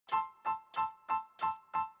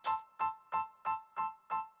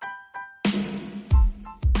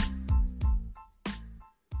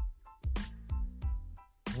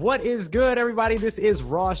What is good, everybody? This is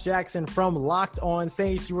Ross Jackson from Locked On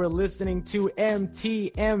Saints. You are listening to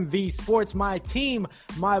MTMV Sports, my team,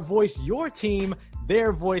 my voice, your team,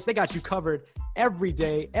 their voice. They got you covered every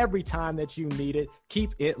day, every time that you need it.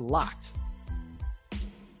 Keep it locked.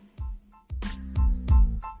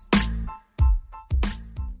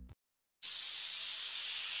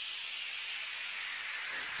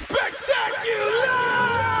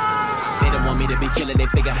 Me to be killing, they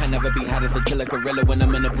figure I never be hot as a killer gorilla. When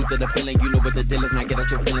I'm in the booth of the feeling, you know what the deal is. Now get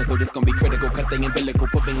out your feelings, so this gon' be critical. Cut the umbilical,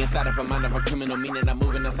 put me inside of a mind of a criminal. Meaning I'm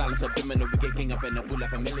moving the silence of criminal. We get king up in the booth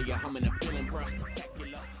like familiar. I'm in the feeling, bro.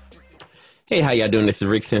 Hey, how y'all doing? This is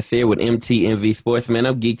Rick Sincere with MTMV Sports. Man,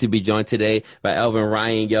 I'm geeked to be joined today by Elvin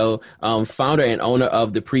Ryan, founder and owner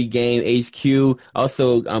of the Pregame HQ,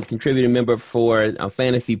 also contributing member for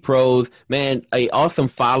Fantasy Pros. Man, a awesome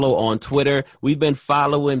follow on Twitter. We've been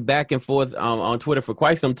following back and forth on Twitter for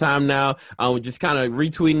quite some time now. Just kind of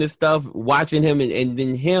retweeting this stuff, watching him, and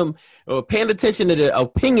then him paying attention to the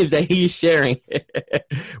opinions that he's sharing,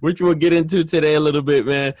 which we'll get into today a little bit,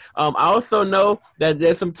 man. I also know that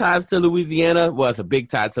there's some ties to Louisiana. Well, it's a big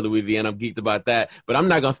tie to Louisiana. I'm geeked about that, but I'm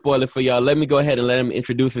not going to spoil it for y'all. Let me go ahead and let him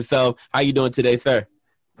introduce himself. How you doing today, sir?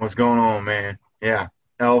 What's going on, man? Yeah,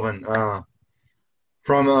 Elvin,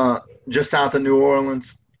 from just south of New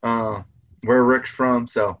Orleans, where Rick's from.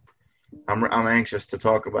 So I'm anxious to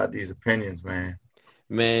talk about these opinions, man.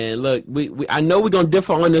 Man, look, I know we're going to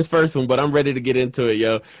differ on this first one, but I'm ready to get into it,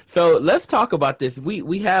 yo. So let's talk about this.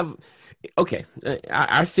 We have – okay,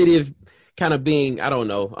 our city is – kind of being, I don't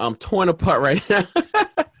know, torn apart right now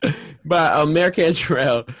by Mayor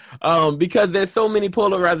Cantrell, because there's so many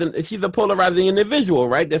she's a polarizing individual,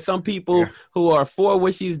 right? There's some people who are for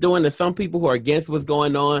what she's doing, there's some people who are against what's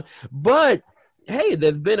going on, but hey,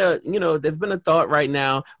 there's been a thought right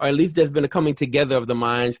now, or at least there's been a coming together of the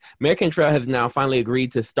minds. Mayor Cantrell has now finally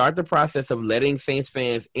agreed to start the process of letting Saints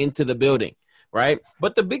fans into the building, right?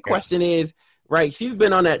 But the big question is, right, she's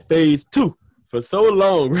been on that phase 2 for so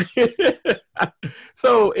long.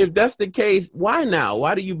 So if that's the case, why now?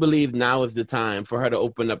 Why do you believe now is the time for her to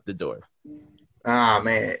open up the door?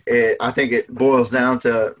 Man, I think it boils down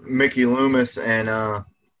to Mickey Loomis and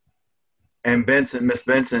Benson, Miss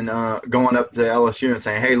Benson, going up to LSU and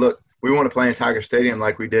saying, hey, look, we want to play in Tiger Stadium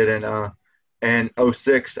like we did in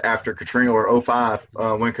 06 after Katrina, or 05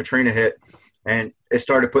 when Katrina hit. And it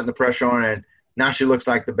started putting the pressure on her, and now she looks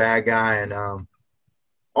like the bad guy. And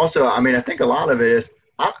also, I mean, I think a lot of it is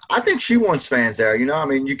I think she wants fans there. You know, I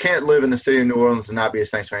mean, you can't live in the city of New Orleans and not be a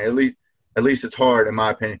Saints fan. At least it's hard, in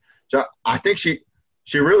my opinion. So I think she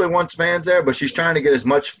really wants fans there, but she's trying to get as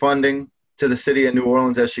much funding to the city of New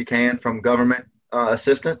Orleans as she can from government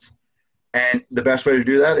assistance. And the best way to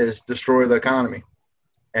do that is destroy the economy.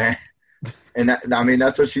 And that, I mean,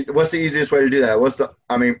 what's the easiest way to do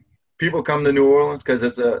that? People come to New Orleans because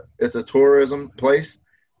it's a tourism place,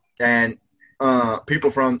 and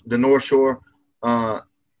people from the North Shore,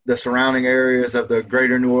 the surrounding areas of the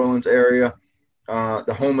greater New Orleans area,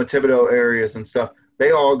 the Houma Thibodeau areas and stuff, they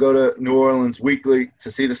all go to New Orleans weekly to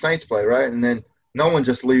see the Saints play, right? And then no one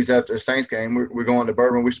just leaves after a Saints game. We're going to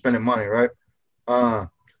Bourbon. We're spending money, right?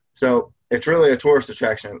 So it's really a tourist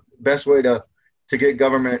attraction. Best way to get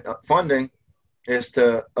government funding is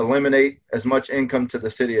to eliminate as much income to the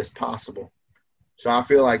city as possible. So I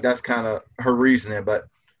feel like that's kind of her reasoning. But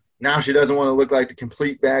now she doesn't want to look like the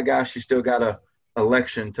complete bad guy. She still got a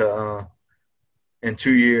election to in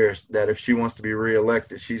 2 years, that if she wants to be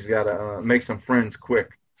reelected, she's got to make some friends quick.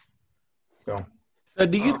 So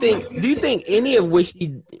do you think any of what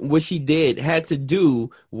she did had to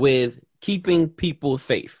do with keeping people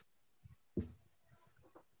safe?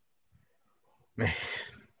 Man,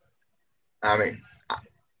 I mean,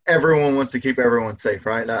 everyone wants to keep everyone safe,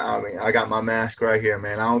 right? I mean, I got my mask right here,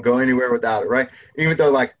 man. I don't go anywhere without it, right? Even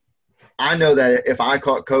though, like, I know that if I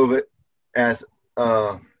caught COVID as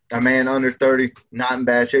a man under 30, not in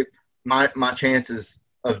bad shape, my chances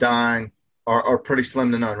of dying are pretty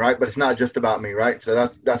slim to none, right? But it's not just about me, right?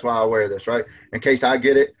 So that's why I wear this, right? In case I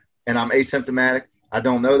get it and I'm asymptomatic, I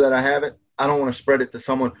don't know that I have it, I don't want to spread it to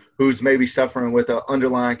someone who's maybe suffering with an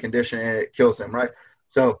underlying condition and it kills them, right?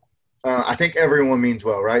 So I think everyone means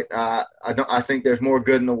well, right? I think there's more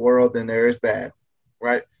good in the world than there is bad,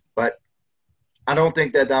 right? But I don't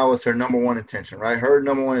think that was her number one intention, right? Her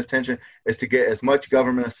number one intention is to get as much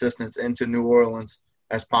government assistance into New Orleans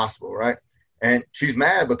as possible, right? And she's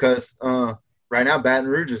mad because right now Baton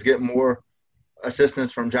Rouge is getting more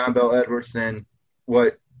assistance from John Bel Edwards than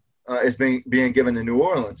what is being given to New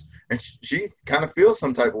Orleans. And she kind of feels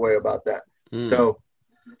some type of way about that. So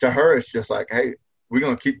to her, it's just like, hey, we're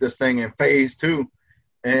going to keep this thing in phase 2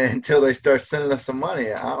 until they start sending us some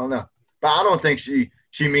money. I don't know. But I don't think she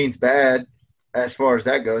means bad as far as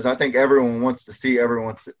that goes. I think everyone wants to see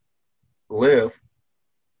everyone live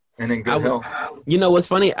and in good health. You know what's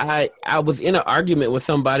funny? I was in an argument with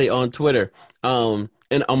somebody on Twitter,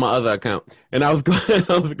 and on my other account, and I was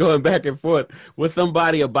going back and forth with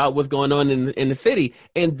somebody about what's going on in the city,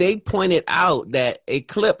 and they pointed out that a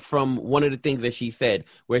clip from one of the things that she said,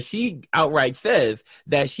 where she outright says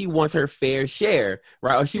that she wants her fair share,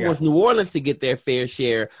 right? Or she wants New Orleans to get their fair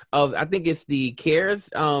share of, I think it's the CARES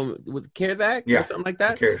with CARES Act or something like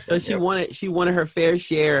that. So she wanted her fair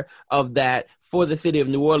share of that for the city of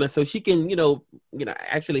New Orleans, so she can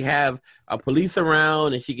actually have a police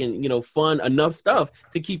around, and she can fund enough stuff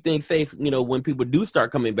to keep things safe, when people do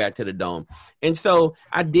start coming back to the Dome. And so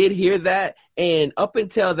I did hear that, and up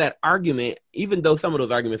until that argument, even though some of those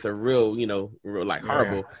arguments are real like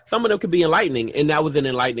horrible, some of them could be enlightening, and that was an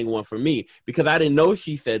enlightening one for me, because I didn't know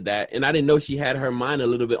she said that, and I didn't know she had her mind a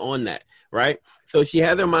little bit on that, right? So she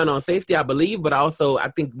has her mind on safety, I believe, but also I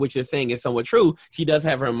think what you're saying is somewhat true. She does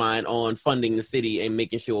have her mind on funding the city and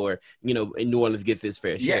making sure, New Orleans gets its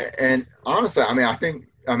fair share. Yeah, and honestly, I think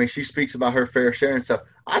she speaks about her fair share and stuff.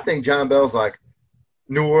 I think John Bell's like,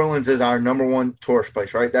 New Orleans is our number one tourist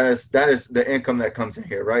place, right? That is the income that comes in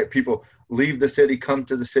here, right? People leave the city, come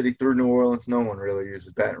to the city through New Orleans. No one really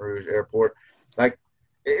uses Baton Rouge Airport. Like,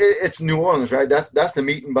 it's New Orleans, right? That's the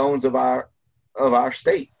meat and bones of our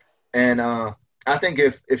state. And I think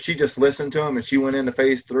if she just listened to him and she went into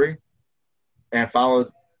phase 3 and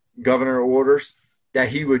followed governor orders, that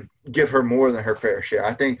he would give her more than her fair share.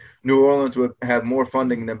 I think New Orleans would have more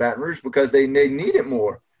funding than Baton Rouge because they need it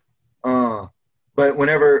more. But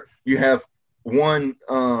whenever you have one,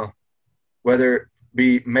 whether it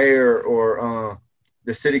be mayor or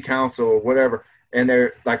the city council or whatever, and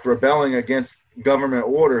they're like rebelling against government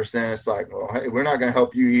orders, then it's like, well, hey, we're not going to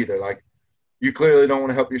help you either. Like, you clearly don't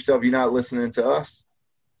want to help yourself. You're not listening to us.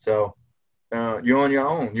 So you're on your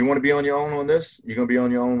own. You want to be on your own on this? You're going to be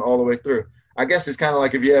on your own all the way through. I guess it's kind of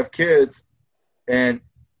like if you have kids and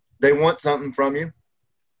they want something from you,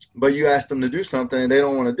 but you ask them to do something and they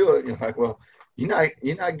don't want to do it. You're like, well, you're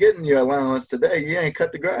not getting your allowance today. You ain't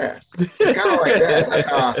cut the grass. It's kind of like that. That's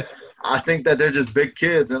how I think that they're just big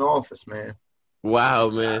kids in office, man. Wow,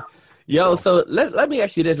 man. Yo, so let me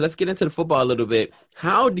ask you this. Let's get into the football a little bit.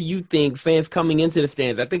 How do you think fans coming into the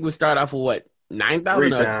stands, I think we start off with what,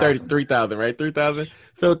 9,000 or 33,000, right? 3,000.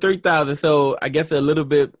 So 3,000. So I guess a little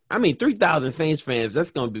bit. 3,000 Saints fans. That's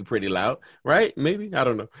gonna be pretty loud, right? Maybe, I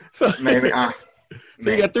don't know. So, maybe. So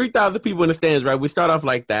you got 3,000 people in the stands, right? We start off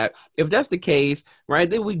like that. If that's the case, right,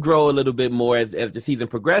 then we grow a little bit more as the season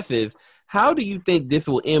progresses. How do you think this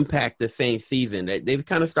will impact the Saints season? They've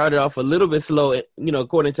kind of started off a little bit slow,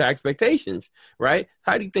 according to expectations, right?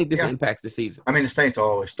 How do you think this impacts the season? The Saints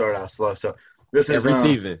always start out slow, so this is every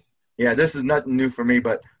season. Yeah, this is nothing new for me,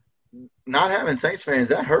 but not having Saints fans,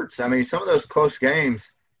 that hurts. Some of those close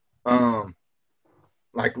games,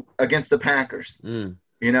 like against the Packers,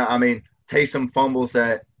 Taysom fumbles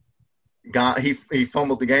that he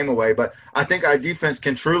fumbled the game away. But I think our defense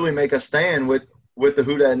can truly make a stand with the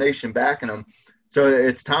Who Dat Nation backing them. So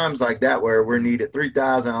it's times like that where we're needed.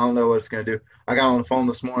 3,000, I don't know what it's going to do. I got on the phone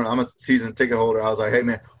this morning. I'm a season ticket holder. I was like, hey,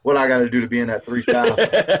 man, what I got to do to be in that 3,000?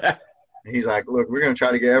 And he's like, look, we're going to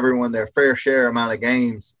try to get everyone their fair share amount of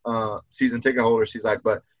games, season ticket holders. He's like,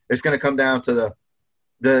 but it's going to come down to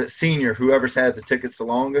the senior, whoever's had the tickets the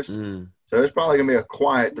longest. So it's probably going to be a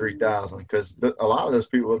quiet 3,000 because a lot of those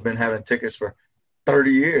people have been having tickets for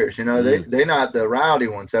 30 years. They're not the rowdy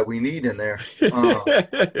ones that we need in there.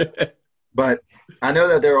 But I know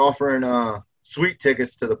that they're offering suite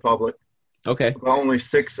tickets to the public. Okay. Only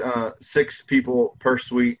six people per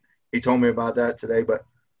suite. He told me about that today, but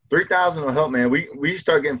 3,000 will help, man. We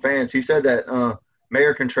start getting fans. He said that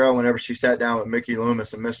Mayor Cantrell, whenever she sat down with Mickey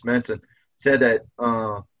Loomis and Miss Benson, said that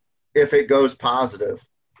if it goes positive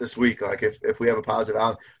this week, like if we have a positive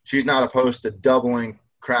out, she's not opposed to doubling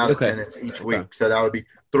crowd attendance each week. So that would be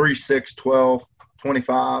 3, 6, 12,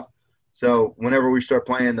 25. So whenever we start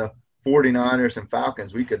playing the 49ers and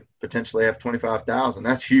Falcons, we could potentially have 25,000.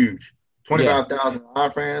 That's huge. 25,000 of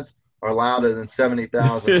our fans are louder than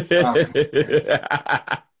 70,000 Falcons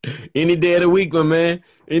fans. Any day of the week, my man.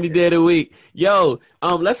 Any day of the week. Yo,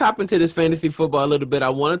 let's hop into this fantasy football a little bit. I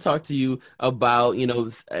want to talk to you about,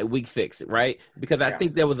 week 6, right? Because I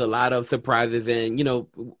think there was a lot of surprises. And,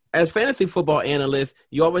 as fantasy football analysts,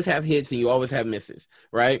 you always have hits and you always have misses,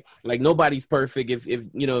 right? Like, nobody's perfect. If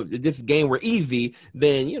this game were easy,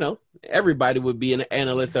 then, everybody would be an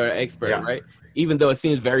analyst or an expert, right? Even though it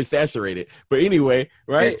seems very saturated. But anyway,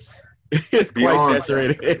 right? It's quite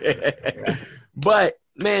saturated. But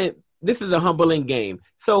man, this is a humbling game.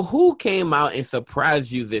 So who came out and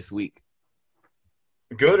surprised you this week?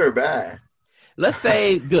 Good or bad? Let's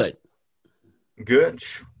say good. Good.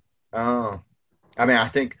 I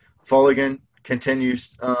think Fulligan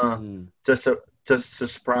continues to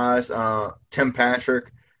surprise. Tim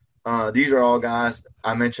Patrick. These are all guys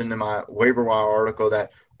I mentioned in my waiver wire article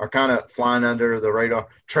that are kind of flying under the radar.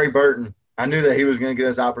 Trey Burton, I knew that he was going to get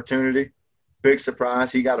his opportunity. Big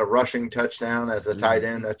surprise. He got a rushing touchdown as a tight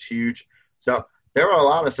end. That's huge. So there were a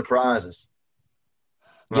lot of surprises.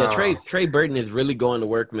 Yeah, Trey Burton is really going to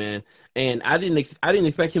work, man. And I didn't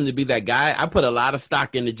expect him to be that guy. I put a lot of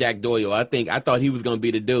stock into Jack Doyle. I thought he was going to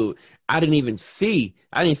be the dude. I didn't see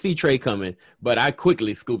Trey coming, but I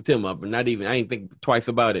quickly scooped him up, and I didn't think twice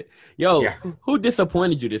about it. Yo, Who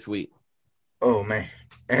disappointed you this week? Oh man,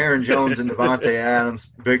 Aaron Jones and Devontae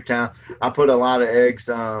Adams, big time. I put a lot of eggs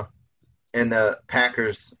in the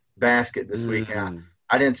Packers basket this week.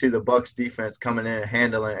 I didn't see the Bucs defense coming in and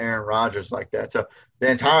handling Aaron Rodgers like that. So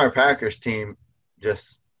the entire Packers team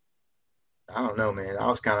just, I don't know, man. I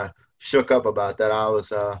was kind of shook up about that.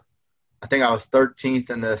 I think I was 13th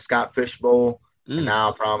in the Scott Fish Bowl, and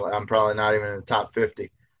now I'm probably not even in the top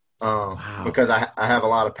 50 because I have a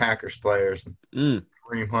lot of Packers players and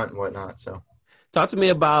Kareem Hunt and whatnot. So talk to me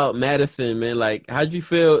about Madison, man. Like, how'd you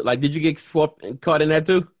feel? Like, did you get caught in that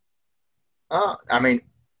too?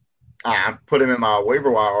 I put him in my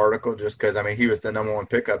waiver wire article just because, he was the number one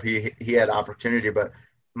pickup. He had opportunity, but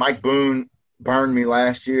Mike Boone burned me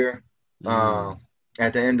last year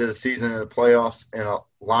at the end of the season in the playoffs in a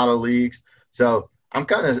lot of leagues. So I'm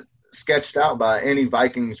kind of sketched out by any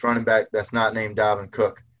Vikings running back that's not named Dalvin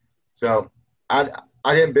Cook. So I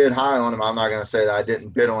didn't bid high on him. I'm not going to say that I didn't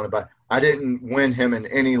bid on it, but I didn't win him in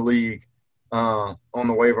any league on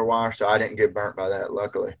the waiver wire, so I didn't get burnt by that,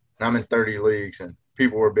 luckily. And I'm in 30 leagues, and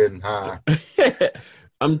people were bidding high.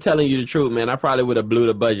 I'm telling you the truth, man. I probably would have blew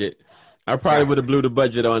the budget. On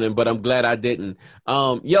him, but I'm glad I didn't.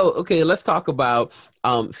 Okay, let's talk about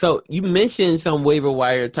so you mentioned some waiver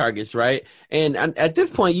wire targets, right? And at this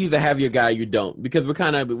point, you either have your guy or you don't, because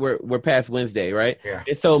we're past Wednesday, right? Yeah.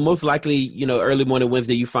 And so most likely, early morning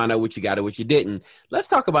Wednesday, you find out what you got or what you didn't. Let's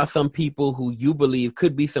talk about some people who you believe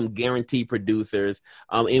could be some guaranteed producers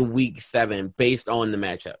in week 7 based on the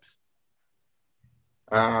matchups.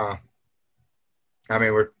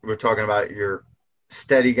 We're talking about your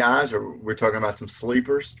steady guys, or we're talking about some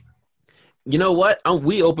sleepers? You know what?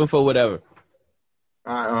 We open for whatever.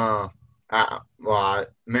 I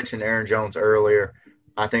mentioned Aaron Jones earlier.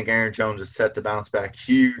 I think Aaron Jones is set to bounce back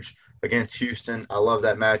huge against Houston. I love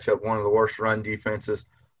that matchup, one of the worst run defenses.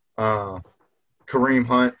 Kareem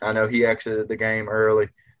Hunt, I know he exited the game early.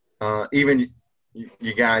 Even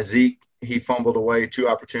you guys, Zeke, he fumbled away 2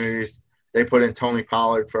 opportunities. They put in Tony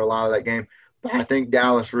Pollard for a lot of that game. But I think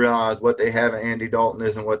Dallas realized what they have in Andy Dalton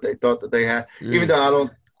isn't what they thought that they had. Even though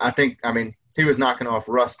he was knocking off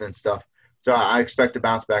rust and stuff. So I expect to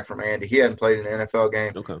bounce back from Andy. He hadn't played in an NFL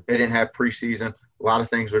game. Okay. They didn't have preseason. A lot of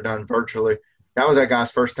things were done virtually. That was that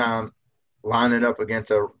guy's first time lining up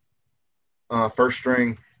against a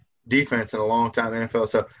first-string defense in a long time in NFL.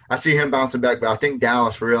 So I see him bouncing back. But I think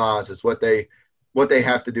Dallas realizes what they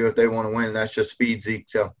have to do if they want to win, and that's just feed Zeke.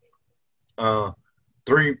 So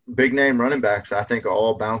 3 big-name running backs, I think, will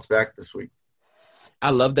all bounce back this week. I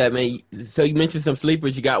love that, man. So you mentioned some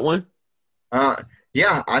sleepers. You got one?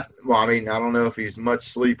 Yeah. I don't know if he's much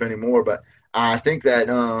sleep anymore, but I think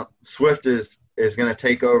that Swift is going to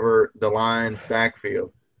take over the Lions'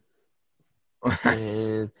 backfield.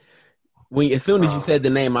 And as soon as you said the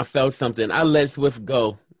name, I felt something. I let Swift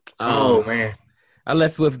go. Man. I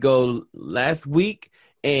let Swift go last week.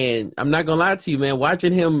 And I'm not going to lie to you, man,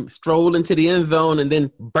 watching him stroll into the end zone and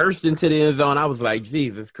then burst into the end zone, I was like,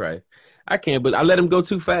 Jesus Christ. I can't, but I let him go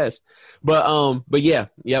too fast. But yeah,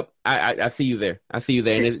 yep, I see you there. And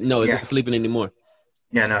it's not sleeping anymore.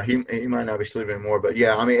 Yeah, no, he might not be sleeping anymore. But,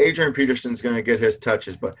 yeah, Adrian Peterson's going to get his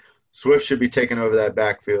touches, but Swift should be taking over that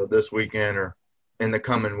backfield this weekend or in the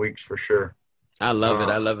coming weeks for sure. I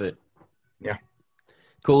love it. Yeah.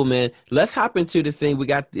 Cool, man. Let's hop into this thing. We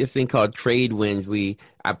got this thing called trade wins.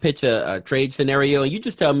 I pitch a trade scenario, and you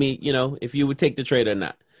just tell me, if you would take the trade or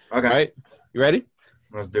not. Okay. All right? You ready?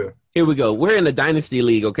 Let's do it. Here we go. We're in a dynasty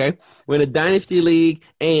league, okay? We're in a dynasty league,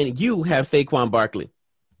 and you have Saquon Barkley,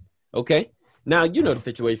 okay? Now, you know the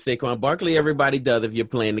situation. Saquon Barkley, everybody does if you're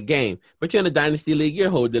playing the game. But you're in a dynasty league,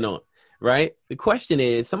 you're holding on, right? The question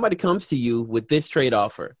is, somebody comes to you with this trade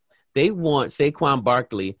offer. They want Saquon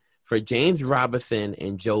Barkley for James Robinson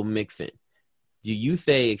and Joe Mixon. Do you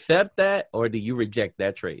say accept that, or do you reject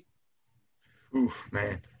that trade? Oof,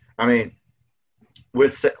 man.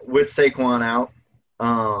 With Saquon out,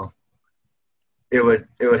 it would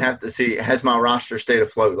have to see, has my roster stayed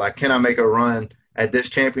afloat? Like, can I make a run at this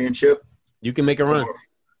championship? You can make a run.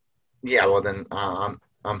 Yeah, well then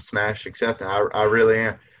I'm smash accepting. I really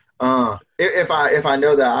am. If I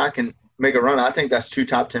know that I can make a run, I think that's 2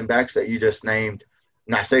 top 10 backs that you just named.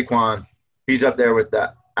 Now Saquon, he's up there with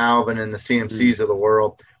the Alvin and the CMCs of the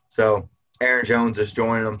world. So Aaron Jones is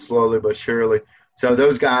joining them slowly but surely. So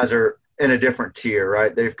those guys are in a different tier,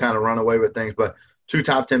 right? They've kind of run away with things. But 2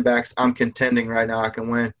 top 10 backs, I'm contending right now I can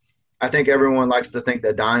win. I think everyone likes to think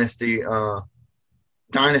that dynasty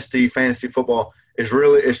fantasy football is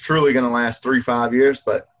truly going to last 3-5 years,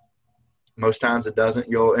 but most times it doesn't.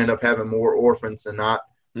 You'll end up having more orphans than not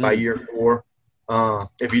by year 4.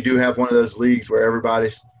 If you do have one of those leagues where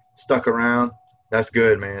everybody's stuck around, that's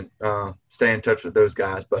good, man. Stay in touch with those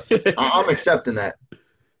guys. But I'm accepting that.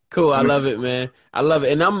 Cool. I love it, man. I love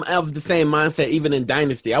it. And I'm of the same mindset even in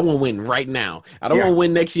Dynasty. I want to win right now. I don't want to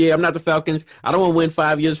win next year. I'm not the Falcons. I don't want to win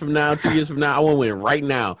 5 years from now, 2 years from now. I want to win right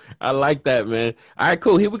now. I like that, man. All right,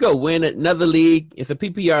 cool. Here we go. Win another league. It's a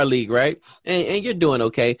PPR league, right? And you're doing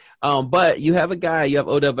okay. But you have a guy. You have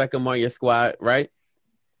Odell Beckham on your squad, right?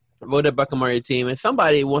 Odell Beckham on your team. And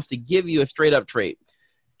somebody wants to give you a straight-up trade.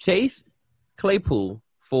 Chase Claypool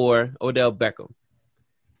for Odell Beckham.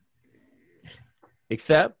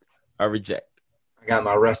 Accept or reject? I got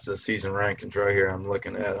my rest of the season rankings right here. I'm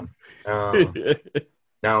looking at them. That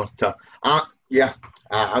one's tough.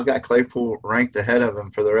 I've got Claypool ranked ahead of him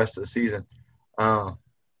for the rest of the season.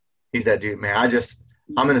 He's that dude, man.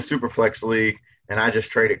 I'm in a super flex league, and I just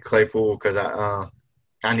traded Claypool because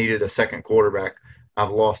I needed a second quarterback.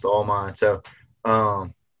 I've lost all mine. So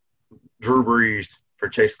Drew Brees for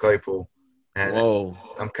Chase Claypool. And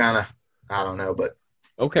I'm kind of, I don't know, but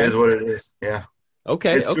it is what it is. Yeah.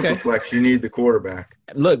 Okay. It's super flex. You need the quarterback.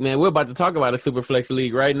 Look, man, we're about to talk about a super flex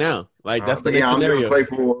league right now. Like that's the next scenario. I'm doing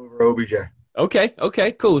Claypool over OBJ.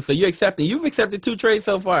 Okay, cool. So you've accepted 2 trades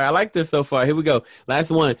so far. I like this so far. Here we go.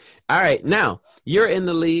 Last one. All right, now you're in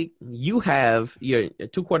the league. You have your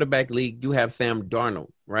 2 quarterback league. You have Sam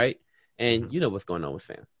Darnold, right? And you know what's going on with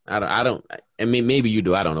Sam. I mean, maybe you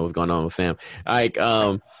do. I don't know what's going on with Sam. Like,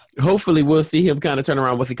 hopefully we'll see him kind of turn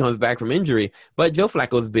around once he comes back from injury. But Joe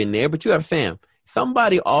Flacco's been there. But you have Sam.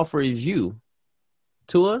 Somebody offers you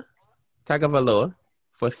Tua Tagovailoa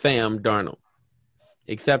for Sam Darnold.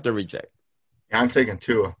 Accept or reject? Yeah, I'm taking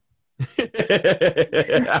Tua.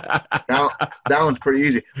 That one's pretty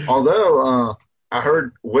easy. Although I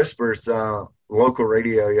heard whispers, local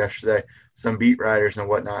radio yesterday, some beat writers and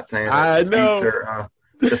whatnot saying that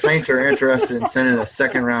the Saints are interested in sending a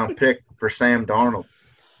second-round pick for Sam Darnold.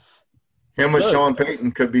 Him with Sean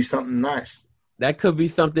Payton could be something nice. That could be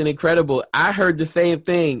something incredible. I heard the same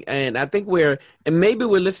thing, and I think maybe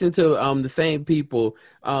we're listening to the same people.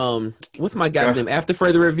 What's my guy's name? After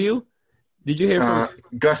Further Review? Did you hear from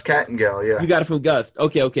Gus Kattengell? Yeah, you got it from Gus.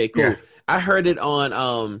 Okay, cool. Yeah. I heard it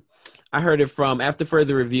on. I heard it from After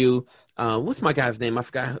Further Review. What's my guy's name? I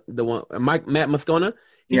forgot the one. Matt Moscona.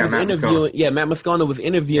 Matt Moscona was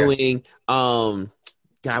interviewing.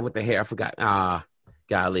 Guy with the hair. I forgot.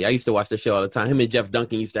 Golly, I used to watch the show all the time. Him and Jeff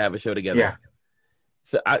Duncan used to have a show together. Yeah.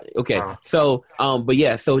 So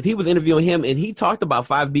he was interviewing him, and he talked about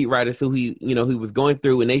 5 beat writers who he was going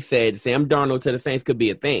through, and they said Sam Darnold to the Saints could be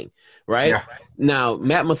a thing, right? Yeah. Now,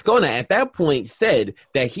 Matt Moscona at that point said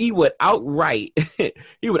that he would outright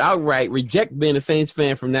reject being a Saints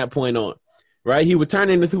fan from that point on, right? He would turn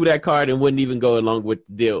in that card and wouldn't even go along with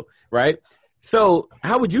the deal, right? So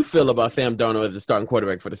how would you feel about Sam Darnold as a starting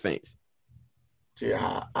quarterback for the Saints?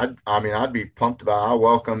 Yeah, I'd be pumped about it. I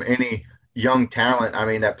welcome any young talent,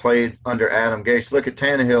 that played under Adam Gase. Look at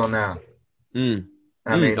Tannehill now.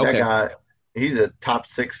 That guy, he's a top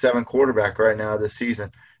 6-7 quarterback right now this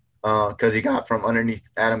season because he got from underneath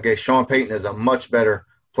Adam Gase. Sean Payton is a much better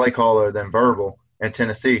play caller than Verbal in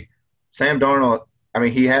Tennessee. Sam Darnold,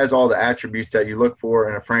 he has all the attributes that you look for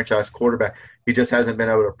in a franchise quarterback. He just hasn't been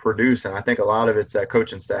able to produce, and I think a lot of it's that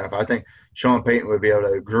coaching staff. I think Sean Payton would be able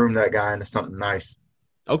to groom that guy into something nice.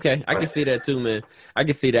 Okay, I can see that too, man. I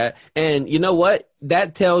can see that. And you know what?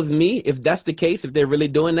 That tells me, if that's the case, if they're really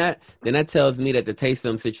doing that, then that tells me that the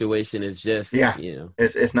Taysom situation is just,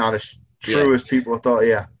 it's not as true as people thought.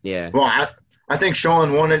 Yeah. Yeah. Well, I think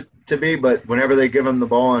Sean wanted to be, but whenever they give him the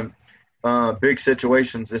ball in big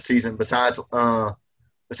situations this season, besides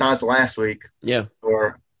last week. Yeah.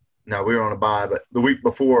 Or no, we were on a bye, but the week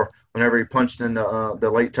before, whenever he punched in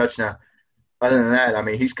the late touchdown. Other than that,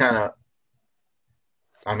 he's kind of,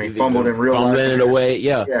 fumbled in real life. Fumbling it away,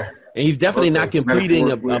 yeah. Yeah, And he's definitely not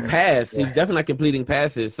completing a pass. Yeah. He's definitely not completing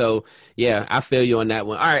passes. So, yeah, I feel you on that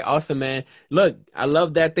one. All right, awesome, man. Look, I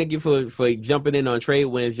love that. Thank you for jumping in on Trade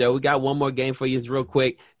Winds, Joe. We got one more game for you. It's real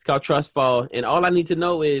quick. It's called Trust Fall. And all I need to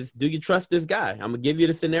know is, do you trust this guy? I'm going to give you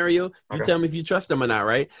the scenario. You tell me if you trust him or not,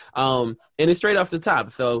 right? And it's straight off the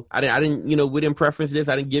top. So, I didn't, we didn't preference this.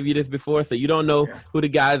 I didn't give you this before. So, you don't know who the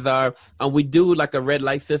guys are. We do like a red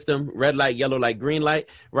light system, red light, yellow light, green light,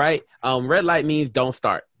 right? Red light means don't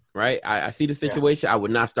start. Right. I see the situation. I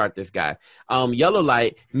would not start this guy. Yellow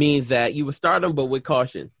light means that you would start him, but with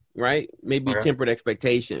caution, right? Maybe tempered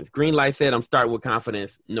expectations. Green light said I'm starting with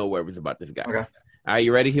confidence. No worries about this guy. Okay. All right.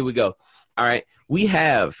 You ready? Here we go. All right.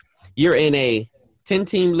 You're in a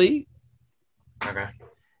 10-team league. Okay.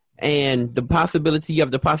 And you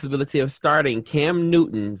have the possibility of starting Cam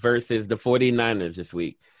Newton versus the 49ers this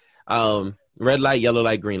week. Red light, yellow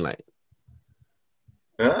light, green light.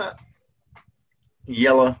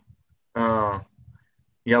 Yellow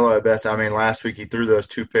at best. I mean, last week he threw those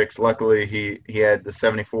 2 picks. Luckily, he had the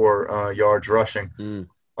 74 yards rushing.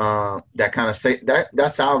 That kind of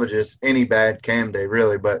that salvages any bad Cam day,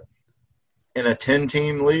 really. But in a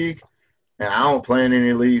 10-team league, and I don't play in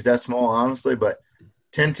any leagues that small, honestly, but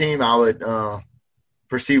 10-team, I would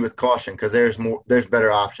proceed with caution because there's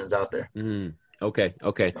better options out there. Okay.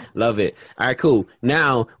 Love it. All right, cool.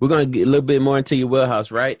 Now we're going to get a little bit more into your wheelhouse,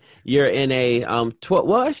 right? You're in a 12.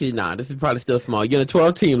 Well, actually, this is probably still small. You're in a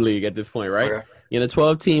 12-team league at this point, right? Okay. You're in a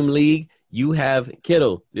 12-team league. You have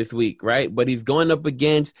Kittle this week, right? But he's going up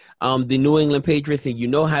against the New England Patriots, and you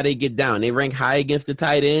know how they get down. They rank high against the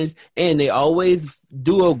tight ends, and they always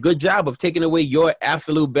do a good job of taking away your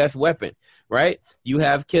absolute best weapon, right? You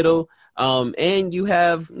have Kittle, and you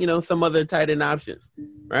have, some other tight end options,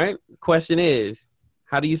 right? Question is,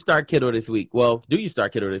 how do you start Kittle this week? Well, do you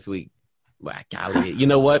start Kittle this week? Well, golly, you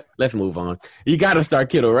know what? Let's move on. You got to start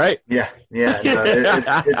Kittle, right? Yeah. No,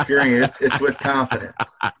 it's green. It's with confidence.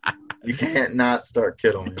 You can't not start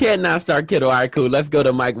Kittle. You can't not start Kittle. All right, cool. Let's go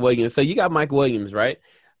to Mike Williams. So you got Mike Williams, right?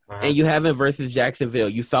 And you have him versus Jacksonville.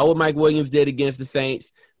 You saw what Mike Williams did against the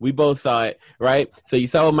Saints. We both saw it, right? So you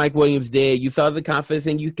saw what Mike Williams did. You saw the confidence,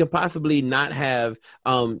 and you could possibly not have,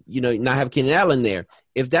 not have Keenan Allen there.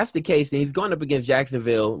 If that's the case, then he's going up against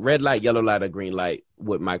Jacksonville, red light, yellow light, or green light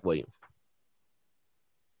with Mike Williams.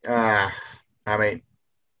 I mean,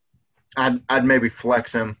 I'd maybe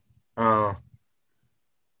flex him.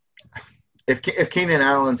 If Keenan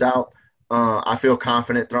Allen's out, I feel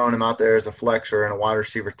confident throwing him out there as a flex or in a wide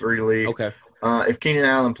receiver 3 league. Okay. If Keenan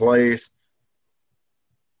Allen plays,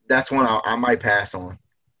 that's one I might pass on.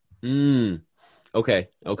 Okay.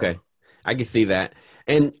 I can see that.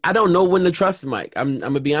 And I don't know when to trust Mike. I'm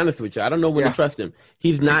going to be honest with you. I don't know when to trust him.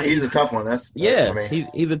 He's a tough one.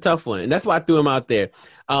 He's a tough one. And that's why I threw him out there.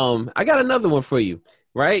 I got another one for you,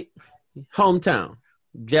 right? Hometown,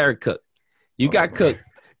 Jared Cook. You got Cook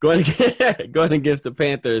going against the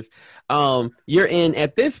Panthers. You're in,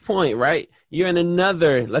 at this point, right? You're in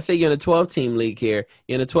another, let's say you're in a 12-team league here.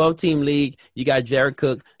 You're in a 12-team league. You got Jared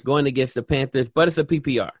Cook going against the Panthers, but it's a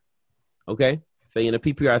PPR. Okay? So you're in a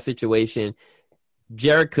PPR situation.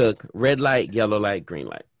 Jared Cook, red light, yellow light, green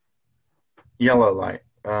light. Yellow light.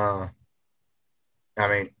 I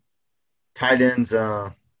mean, tight ends,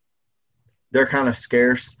 they're kind of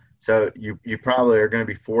scarce. So you probably are going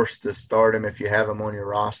to be forced to start him if you have him on your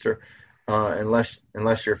roster, unless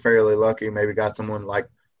you're fairly lucky. Maybe got someone like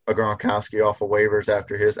a Gronkowski off of waivers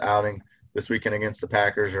after his outing this weekend against the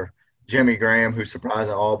Packers, or Jimmy Graham, who's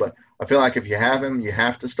surprising all. But I feel like if you have him, you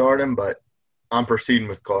have to start him. But I'm proceeding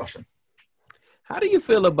with caution. How do you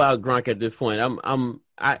feel about Gronk at this point?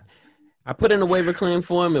 I put in a waiver claim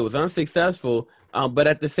for him. It was unsuccessful. But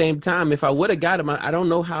at the same time, if I would have got him, I don't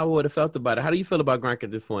know how I would have felt about it. How do you feel about Gronk at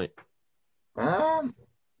this point? Coming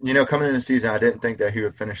into the season, I didn't think that he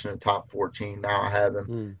would finish in the top 14. Now I have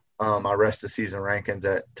him. I rest the season rankings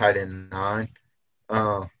at tight end 9.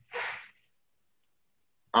 I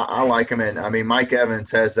like him. And, I mean, Mike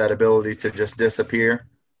Evans has that ability to just disappear.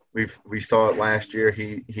 We saw it last year.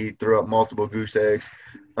 He threw up multiple goose eggs.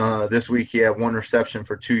 This week he had 1 reception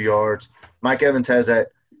for 2 yards. Mike Evans has that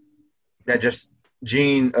just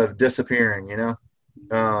gene of disappearing,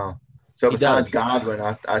 So besides Godwin,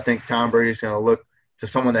 I think Tom Brady's going to look to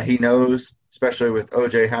someone that he knows, especially with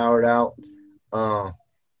O.J. Howard out. I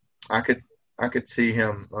could see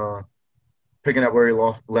him picking up where he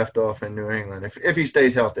left off in New England if he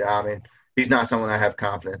stays healthy. I mean, he's not someone I have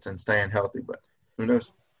confidence in staying healthy, but who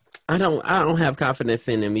knows? I don't have confidence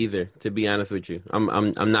in him either, to be honest with you.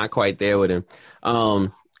 I'm not quite there with him.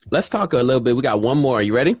 Let's talk a little bit. We got one more. Are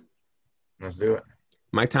you ready? Let's do it.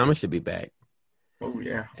 Mike Thomas should be back. Oh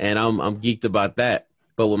yeah. And I'm geeked about that.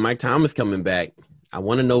 But with Mike Thomas coming back, I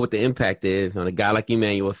want to know what the impact is on a guy like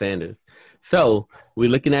Emmanuel Sanders. So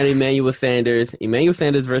we're looking at Emmanuel Sanders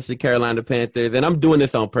versus the Carolina Panthers, and I'm doing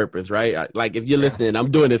this on purpose, right? Like if you're listening,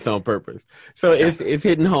 I'm doing this on purpose. So it's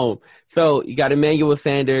hitting home. So you got Emmanuel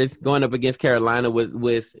Sanders going up against Carolina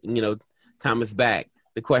with Thomas back.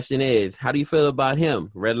 The question is, how do you feel about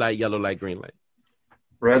him? Red light, yellow light, green light.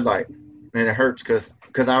 Red light, and it hurts because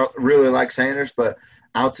I really like Sanders, but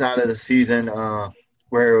outside of the season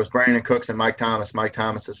where it was Brandon Cooks and Mike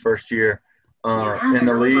Thomas's first year in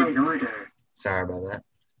the league. Sorry about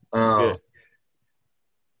that.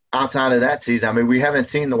 Outside of that season, I mean, we haven't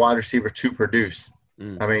seen the wide receiver to produce.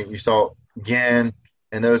 I mean, you saw Gann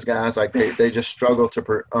and those guys, like they just struggle to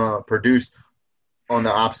produce on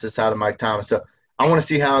the opposite side of Mike Thomas. So I want to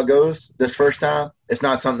see how it goes this first time. It's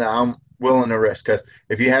not something that I'm willing to risk because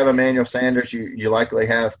if you have Emmanuel Sanders, you likely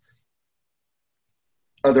have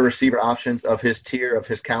other receiver options of his tier, of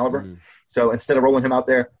his caliber. So instead of rolling him out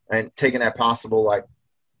there and taking that possible, like,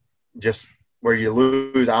 just where you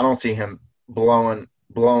lose, I don't see him blowing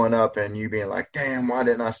up and you being like, damn, why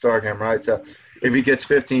didn't I start him, right? So if he gets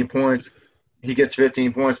 15 points, he gets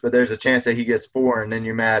 15 points, but there's a chance that he gets 4 and then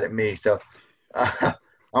you're mad at me. So I'm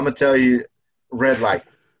going to tell you, red light.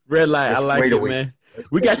 Red light, I like it, man.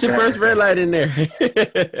 We got your first red light in there.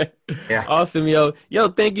 Yeah. Awesome, yo. Yo,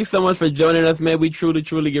 thank you so much for joining us, man. We truly,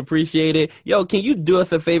 truly appreciate it. Yo, can you do us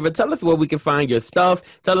a favor? Tell us where we can find your stuff.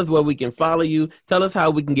 Tell us where we can follow you. Tell us how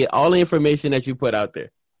we can get all the information that you put out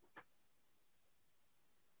there.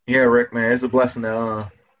 Yeah, Rick, man. It's a blessing to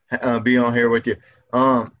be on here with you.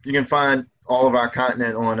 You can find all of our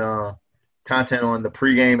content on the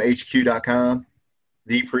pregamehq.com,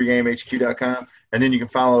 thepregamehq.com. And then you can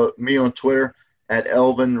follow me on Twitter at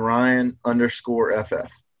ElvinRyan_FF.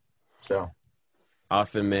 So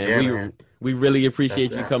awesome, man. Yeah, we really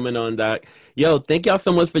appreciate you coming on, Doc. Yo, thank y'all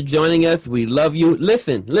so much for joining us. We love you.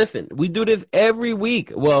 Listen, we do this every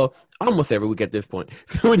week. Well, almost every week at this point.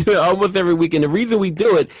 We do it almost every week. And the reason we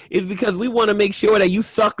do it is because we want to make sure that you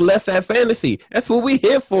suck less at fantasy. That's what we're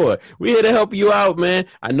here for. We're here to help you out, man.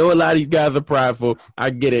 I know a lot of you guys are prideful. I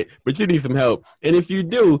get it. But you need some help. And if you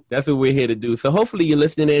do, that's what we're here to do. So hopefully you're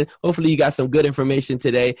listening in. Hopefully you got some good information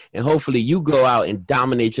today. And hopefully you go out and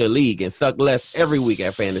dominate your league and suck less every week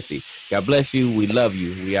at fantasy. God bless you. We love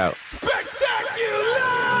you. We out.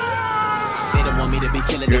 Want me to be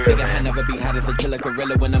killing it, figure I never be hot as a killer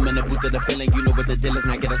gorilla. When I'm in the booth of the feeling, you know what the deal is.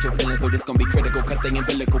 Now get out your feelings, so this gon' be critical. Cut the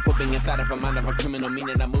umbilical, put me inside of a mind of a criminal.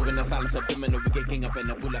 Meaning I'm moving in silence subliminal. We get king up in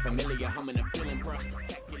the pool like familiar. Humming and feeling, bro.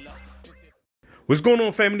 What's going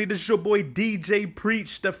on, family? This is your boy DJ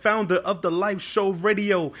Preach, the founder of the Life Show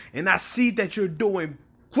Radio. And I see that you're doing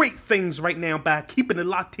great things right now by keeping it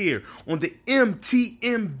locked here on the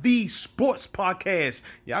MTMV Sports Podcast.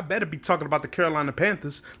 Yeah, I better be talking about the Carolina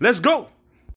Panthers. Let's go.